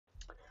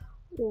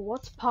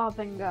What's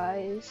poppin',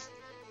 guys?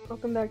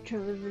 Welcome back to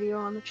another video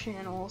on the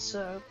channel.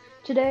 So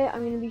today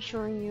I'm going to be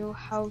showing you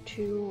how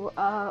to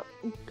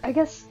I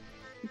guess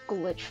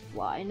glitch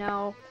fly.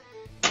 Now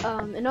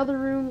in other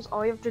rooms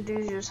all you have to do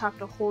is you just have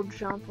to hold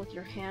jump with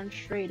your hand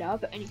straight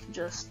up and you can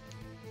just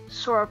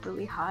soar up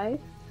really high,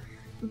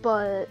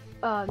 but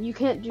you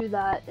can't do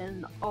that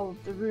in all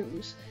of the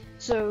rooms.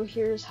 So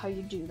here's how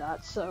you do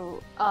that.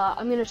 So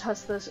I'm going to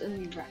test this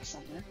in the rec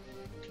center,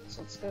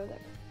 so let's go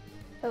there.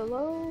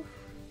 Hello,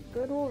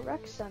 good old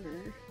rec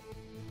center.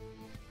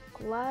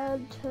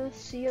 Glad to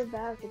see you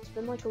back. It's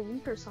been like a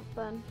week or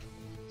something.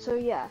 So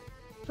yeah,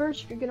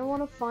 first you're gonna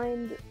want to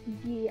find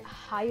the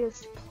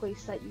highest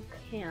place that you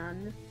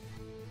can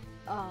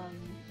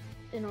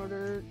in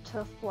order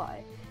to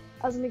fly.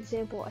 As an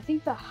example, I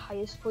think the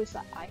highest place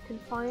that I could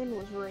find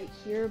was right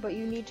here, but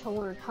you need to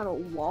learn how to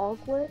wall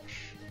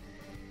glitch,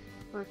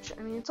 which,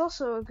 I mean, it's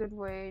also a good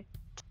way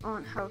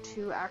on how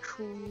to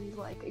actually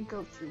like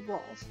go through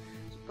walls.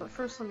 But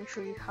first let me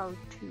show you how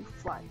to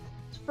fly.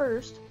 So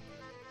first,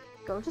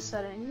 go to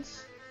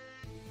settings,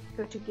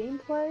 go to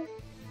gameplay.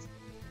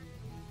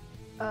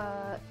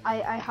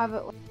 I have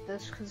it like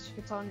this because if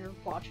it's on your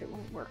watch it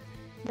won't work.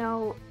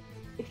 Now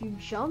if you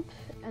jump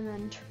and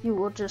then you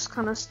will just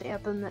kind of stay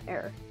up in the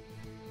air.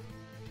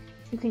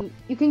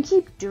 You can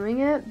keep doing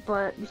it,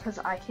 but because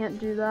I can't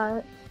do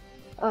that,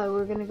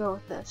 we're gonna go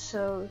with this.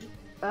 So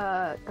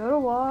go to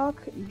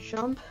walk,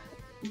 jump,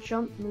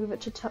 move it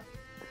to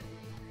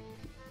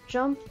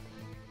jump,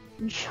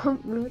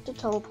 move it to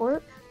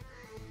teleport,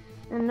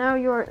 and now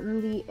you're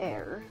in the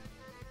air.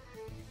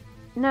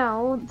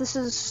 Now this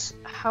is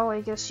how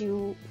I guess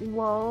you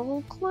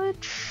wall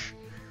glitch.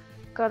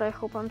 God, I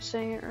hope I'm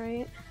saying it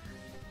right.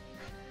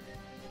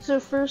 So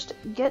first,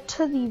 get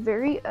to the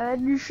very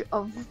edge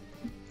of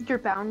your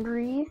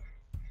boundary,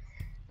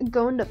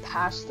 go into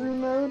pass-through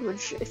mode,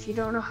 which if you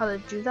don't know how to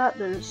do that,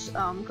 there's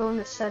go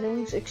into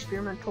settings,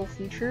 experimental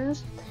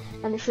features,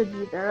 and it should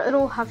be there.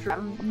 It'll have to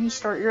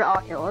restart your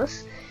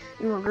Oculus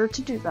in order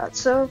to do that.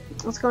 So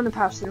let's go into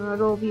pass-through mode.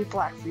 It'll be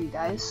black for you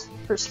guys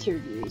for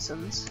security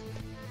reasons.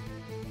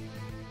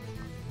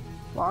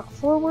 Walk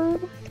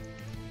forward,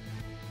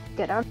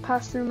 get out of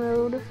pass-through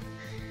mode,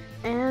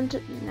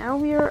 and now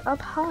we are up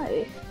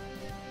high.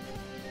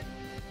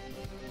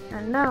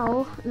 And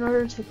now, in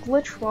order to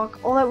glitch walk,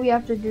 all that we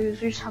have to do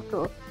is we just have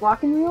to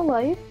walk in real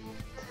life,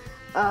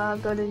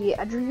 go to the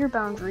edge of your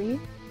boundary,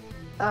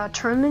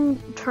 turn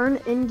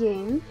in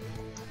game,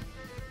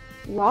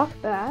 walk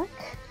back,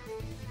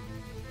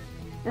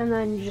 and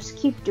then you just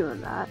keep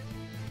doing that.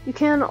 You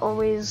can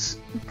always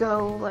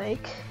go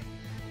like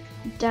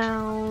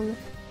down,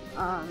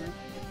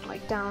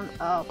 down,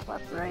 up,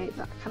 left, right,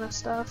 that kind of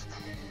stuff.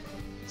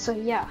 So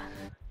yeah,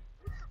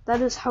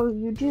 that is how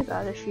you do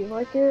that. If you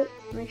like it,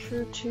 make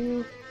sure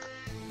to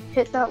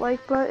hit that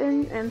like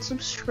button and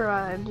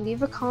subscribe.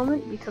 Leave a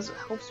comment because it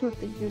helps with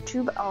the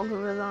YouTube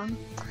algorithm.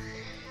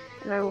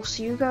 And I will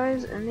see you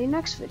guys in the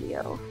next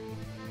video.